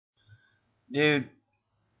Dude,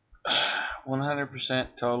 100%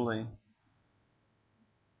 totally.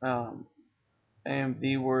 I am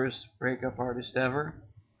the worst breakup artist ever.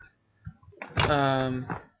 Um,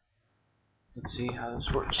 let's see how this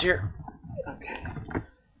works here. Okay.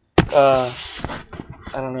 I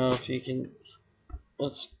don't know if you can.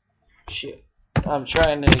 Let's. Shit. I'm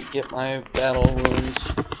trying to get my battle wounds.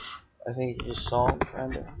 I think you just saw them,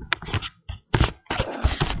 kinda.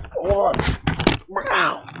 Hold on.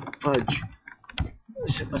 Ow! Fudge.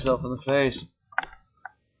 I hit myself in the face.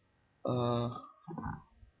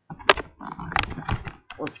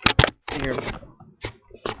 Let's go. Here we go.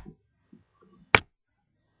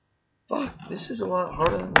 Fuck, this is a lot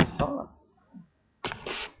harder than I thought.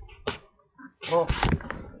 Well,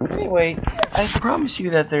 anyway, I promise you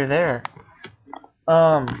that they're there.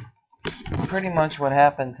 Pretty much what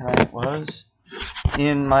happened tonight was,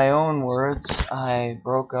 in my own words, I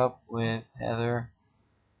broke up with Heather,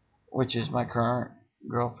 which is my current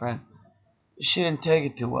girlfriend. She didn't take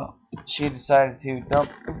it too well. She decided to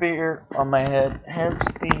dump the beer on my head, hence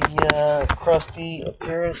the crusty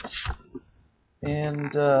appearance.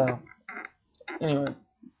 And anyway,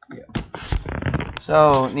 yeah.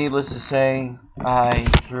 So, needless to say, I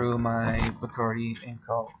threw my Bacardi and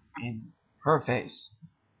Coke in her face,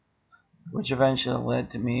 which eventually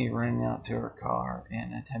led to me running out to her car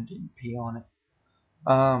and attempting to pee on it.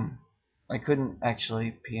 I couldn't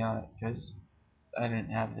actually pee on it because I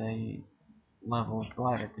didn't have the level of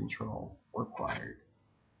bladder control required,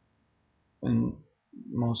 and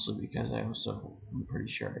mostly because I'm pretty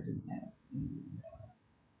sure I didn't have any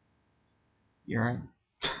urine.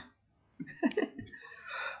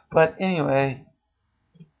 But anyway,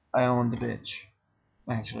 I owned the bitch.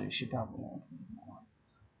 Actually, she probably owned me more.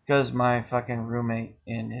 Because my fucking roommate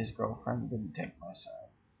and his girlfriend didn't take my side.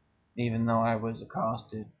 Even though I was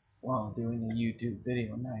accosted while doing a YouTube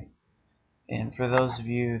video night. And for those of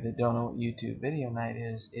you that don't know what YouTube video night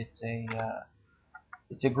is, it's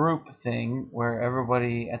a group thing where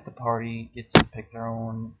everybody at the party gets to pick their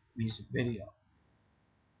own music video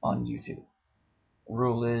on YouTube. The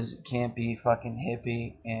rule is it can't be fucking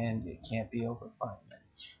hippie and it can't be over 5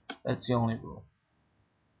 minutes. That's the only rule.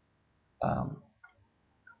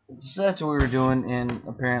 So that's what we were doing, and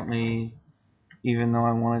apparently, even though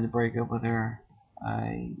I wanted to break up with her,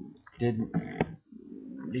 I didn't,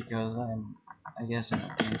 because I guess I'm a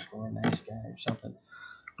nice guy or something.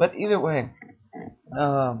 But either way,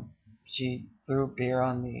 she threw beer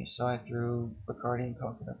on me, so I threw Bacardi and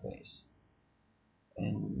Coke in her face,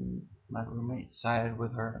 and my roommate sided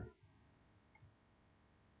with her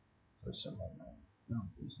for some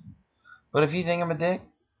reason. But if you think I'm a dick,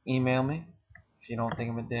 email me. If you don't think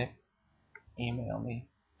I'm a dick, email me.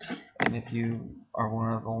 And if you are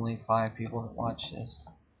one of only 5 people that watch this,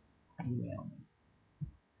 email me.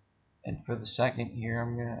 And for the second here,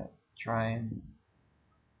 I'm gonna try and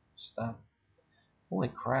stop. Holy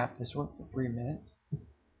crap, this went for 3 minutes.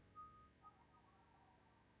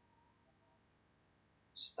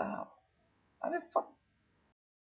 Stop. How the fuck?